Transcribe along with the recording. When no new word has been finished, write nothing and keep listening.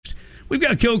We've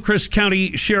got Gilchrist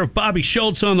County Sheriff Bobby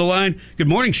Schultz on the line. Good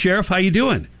morning, Sheriff. How you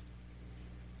doing?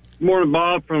 Good morning,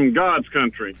 Bob, from God's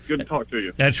country. Good to talk to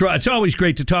you. That's right. It's always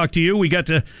great to talk to you. We got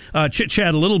to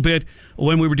chit-chat a little bit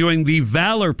when we were doing the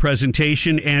Valor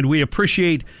presentation, and we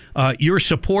appreciate your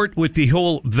support with the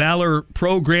whole Valor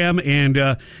program,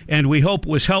 and we hope it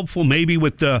was helpful maybe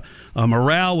with the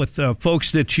morale with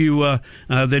folks that you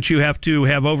have to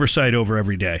have oversight over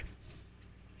every day.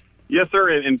 Yes, sir,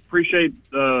 and appreciate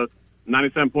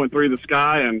 97.3 The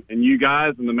Sky and you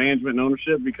guys and the management and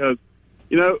ownership because,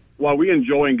 you know, while we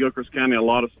enjoy in Gilchrist County a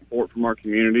lot of support from our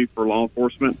community for law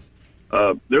enforcement,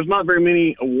 there's not very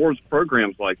many awards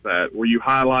programs like that where you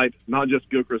highlight not just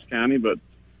Gilchrist County, but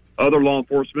other law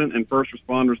enforcement and first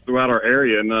responders throughout our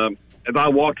area. And as I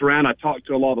walked around, I talked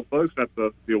to a lot of folks at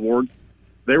the awards.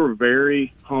 They were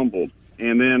very humbled.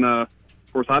 And then, of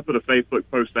course, I put a Facebook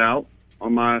post out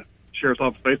on my Sheriff's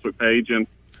Office Facebook page, and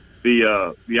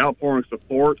the outpouring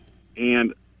support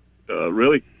and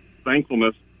really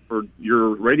thankfulness for your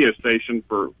radio station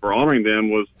for honoring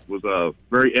them was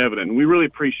very evident. And we really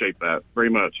appreciate that very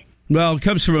much. Well, it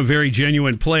comes from a very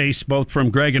genuine place, both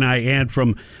from Greg and I and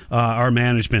from our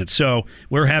management. So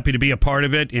we're happy to be a part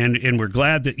of it, and we're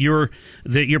glad that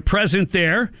you're present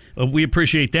there. We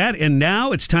appreciate that. And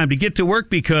now it's time to get to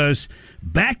work because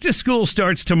back to school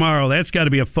starts tomorrow. That's got to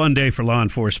be a fun day for law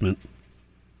enforcement.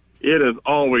 It is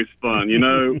always fun. You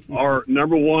know, our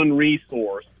number one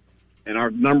resource and our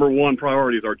number one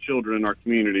priority is our children and our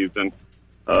communities. And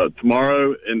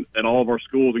tomorrow, at all of our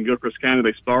schools in Gilchrist County,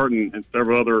 they start, and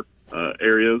several other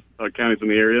areas, counties in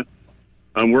the area.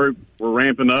 We're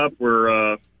ramping up.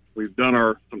 We've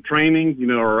done some training. You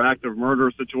know, our active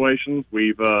murder situations.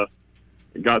 We've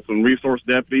got some resource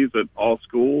deputies at all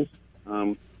schools.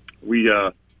 We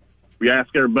ask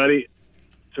everybody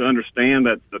to understand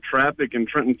that the traffic in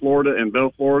Trenton, Florida, and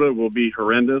Bell, Florida, will be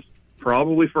horrendous,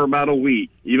 probably for about a week,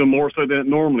 even more so than it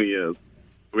normally is.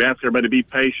 We ask everybody to be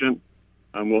patient.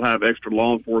 We'll have extra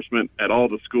law enforcement at all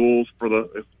the schools for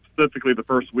specifically the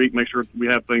first week, make sure we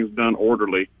have things done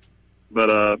orderly.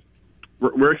 But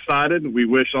we're excited. We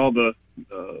wish all the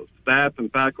staff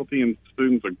and faculty and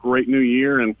students a great new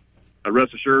year, and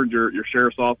rest assured your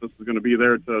sheriff's office is going to be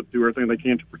there to do everything they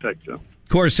can to protect you.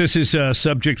 Of course, this is a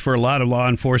subject for a lot of law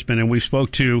enforcement, and we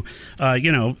spoke to,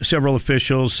 several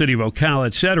officials, City of Ocala,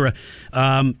 et cetera.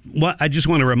 I just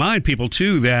want to remind people,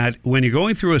 too, that when you're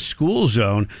going through a school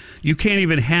zone, you can't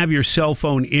even have your cell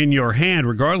phone in your hand,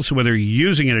 regardless of whether you're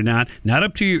using it or not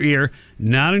up to your ear,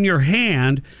 not in your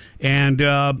hand. And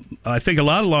I think a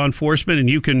lot of law enforcement, and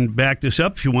you can back this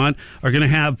up if you want, are going to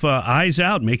have eyes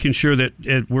out, making sure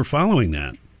that we're following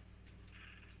that.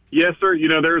 Yes, sir. You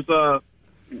know, there's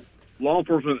law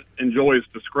enforcement enjoys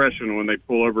discretion when they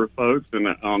pull over folks and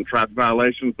on traffic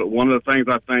violations. But one of the things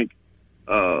I think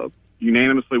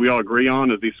unanimously we all agree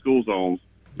on is these school zones.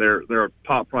 They're a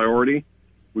top priority.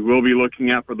 We will be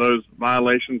looking out for those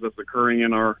violations that's occurring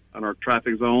in our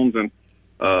traffic zones, and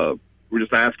we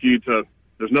just ask you to.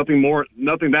 There's nothing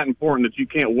that important that you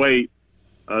can't wait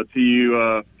till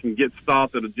you can get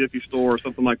stopped at a Jiffy store or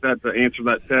something like that to answer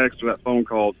that text or that phone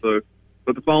call. So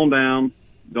put the phone down.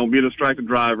 Don't be a distracted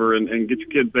driver, and get your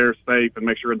kids there safe and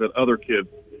make sure that other kids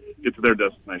get to their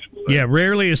destination safe. Yeah,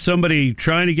 rarely is somebody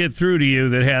trying to get through to you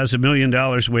that has $1 million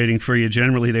waiting for you.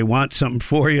 Generally, they want something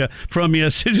from you,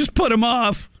 so just put them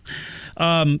off.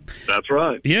 That's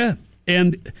right. Yeah.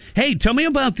 And, hey, tell me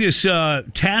about this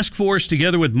task force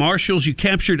together with marshals. You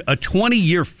captured a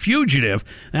 20-year fugitive.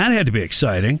 That had to be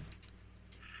exciting.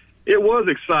 It was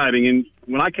exciting. And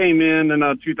when I came in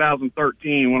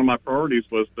 2013, one of my priorities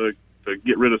was to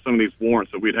get rid of some of these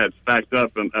warrants that we'd had stacked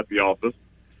up at the office.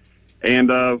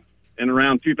 And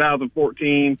around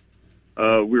 2014,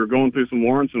 we were going through some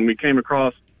warrants, and we came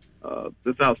across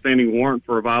this outstanding warrant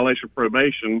for a violation of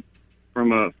probation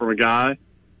from a guy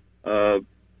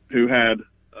who had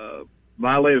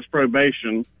violated his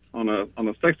probation on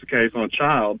a sex case on a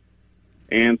child.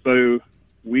 And so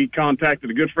we contacted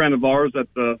a good friend of ours at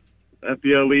the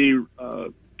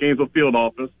FDLE Gainesville field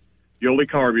office, Yoli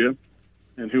Carbia,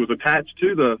 and who was attached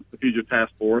to the fugitive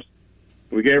task force.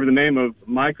 We gave her the name of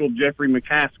Michael Jeffrey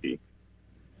McCaskey.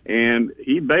 And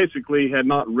he basically had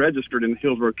not registered in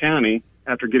Hillsborough County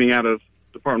after getting out of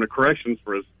Department of Corrections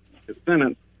for his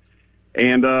sentence.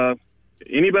 And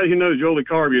anybody who knows Yoli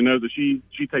Carbia knows that she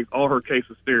takes all her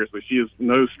cases seriously. She is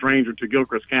no stranger to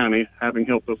Gilchrist County, having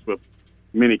helped us with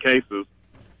many cases.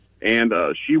 And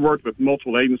she worked with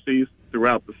multiple agencies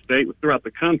throughout the state, throughout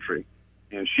the country.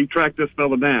 And she tracked this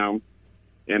fellow down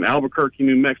in Albuquerque,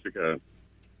 New Mexico.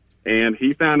 And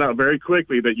he found out very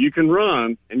quickly that you can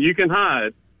run and you can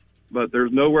hide, but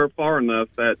there's nowhere far enough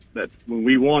that when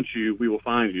we want you, we will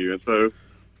find you. And so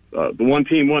the one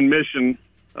team, one mission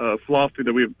philosophy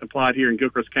that we've applied here in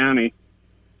Gilchrist County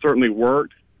certainly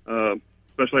worked.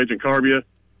 Special Agent Carbia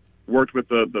worked with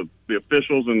the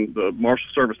officials and the Marshal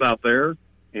Service out there,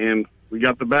 and we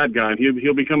got the bad guy, and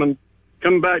he'll be coming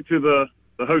back to the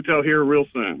hotel here real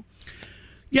soon.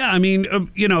 Yeah, I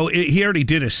mean, he already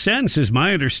did a sentence, is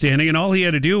my understanding, and all he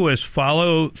had to do was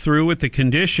follow through with the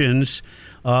conditions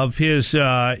of his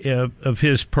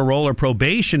parole or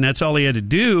probation. That's all he had to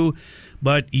do,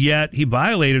 but yet he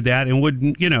violated that and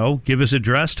wouldn't, give his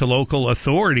address to local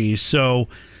authorities. So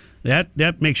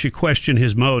that makes you question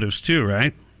his motives too,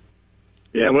 right?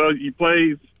 Yeah, well, you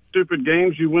play stupid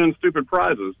games, you win stupid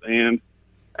prizes, and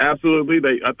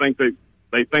absolutely, I think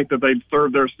they think that they've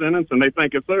served their sentence and they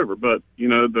think it's over. But,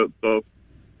 the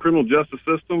criminal justice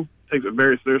system takes it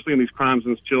very seriously in these crimes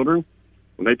against children.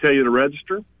 When they tell you to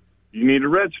register, you need to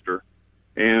register.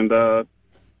 And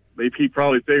he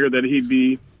probably figured that he'd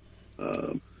be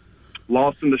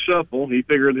lost in the shuffle. He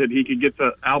figured that he could get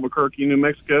to Albuquerque, New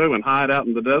Mexico and hide out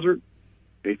in the desert.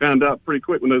 And he found out pretty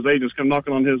quick when those agents come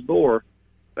knocking on his door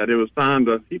that it was time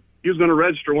he was going to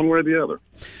register one way or the other.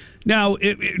 Now,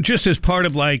 just as part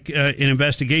of an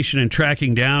investigation and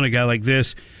tracking down a guy like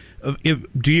this,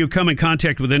 do you come in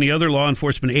contact with any other law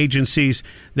enforcement agencies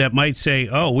that might say,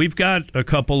 "Oh, we've got a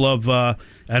couple of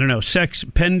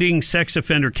pending sex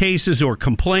offender cases or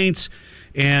complaints,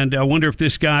 and I wonder if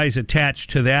this guy's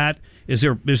attached to that"? Is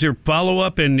there follow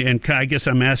up? And I guess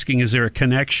I'm asking, is there a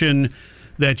connection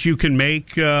that you can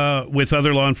make with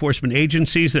other law enforcement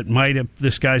agencies that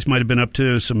this guy's might have been up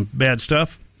to some bad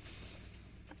stuff?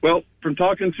 Well, from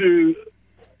talking to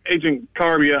Agent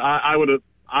Carbia,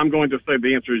 I'm going to say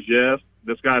the answer is yes.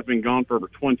 This guy's been gone for over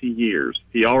 20 years.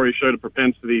 He already showed a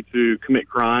propensity to commit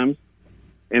crimes.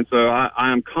 And so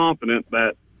I am confident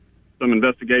that some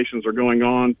investigations are going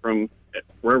on from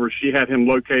wherever she had him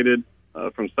located,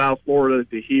 from South Florida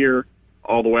to here,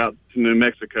 all the way out to New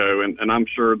Mexico. And I'm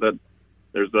sure that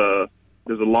there's a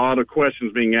lot of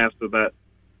questions being asked of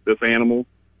this animal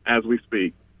as we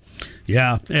speak.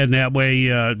 Yeah, and that way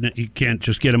you can't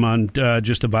just get him on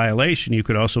just a violation. You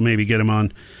could also maybe get him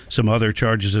on some other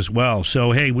charges as well.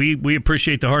 So, hey, we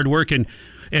appreciate the hard work and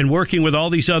working with all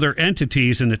these other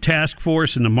entities and the task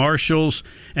force and the marshals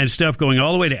and stuff going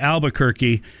all the way to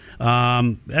Albuquerque.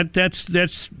 That's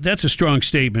a strong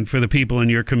statement for the people in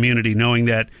your community, knowing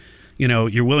that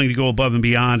you're willing to go above and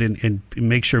beyond and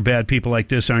make sure bad people like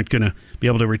this aren't going to be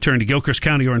able to return to Gilchrist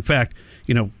County or, in fact,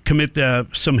 commit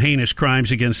some heinous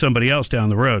crimes against somebody else down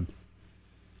the road.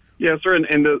 Yes, sir.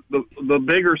 And the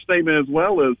bigger statement as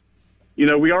well is,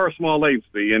 we are a small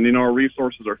agency and, our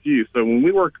resources are few. So when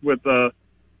we work with the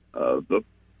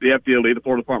FDLE, the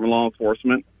Florida Department of Law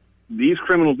Enforcement, these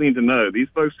criminals need to know, these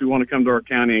folks who want to come to our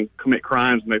county and commit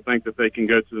crimes and they think that they can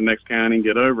go to the next county and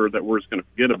get over, that we're just going to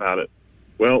forget about it.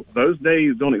 Well, those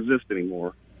days don't exist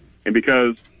anymore. And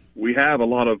because we have a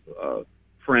lot of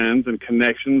friends and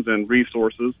connections and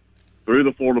resources through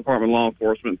the Florida Department of Law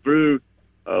Enforcement, through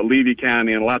Levy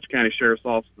County and Alachua County Sheriff's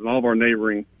Office and all of our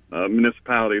neighboring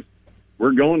municipalities,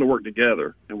 we're going to work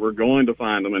together and we're going to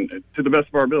find them, and to the best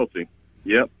of our ability.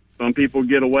 Yep, some people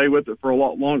get away with it for a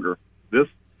lot longer. This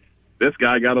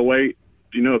guy got away,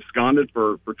 absconded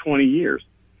for 20 years.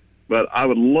 But I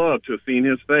would love to have seen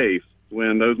his face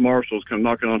when those marshals come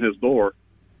knocking on his door,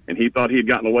 and he thought he had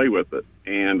gotten away with it.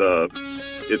 And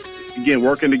it's, again,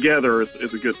 working together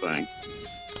is a good thing.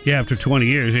 Yeah, after 20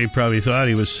 years, he probably thought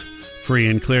he was free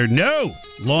and clear. No!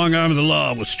 Long arm of the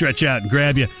law will stretch out and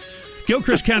grab you.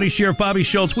 Gilchrist County Sheriff Bobby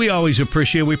Schultz, we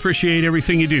appreciate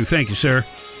everything you do. Thank you, sir.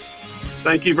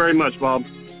 Thank you very much, Bob.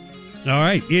 All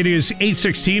right, it is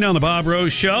 8:16 on the Bob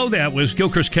Rose Show. That was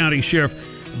Gilchrist County Sheriff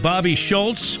Bobby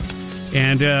Schultz.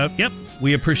 And,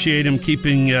 we appreciate him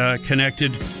keeping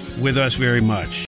connected with us very much.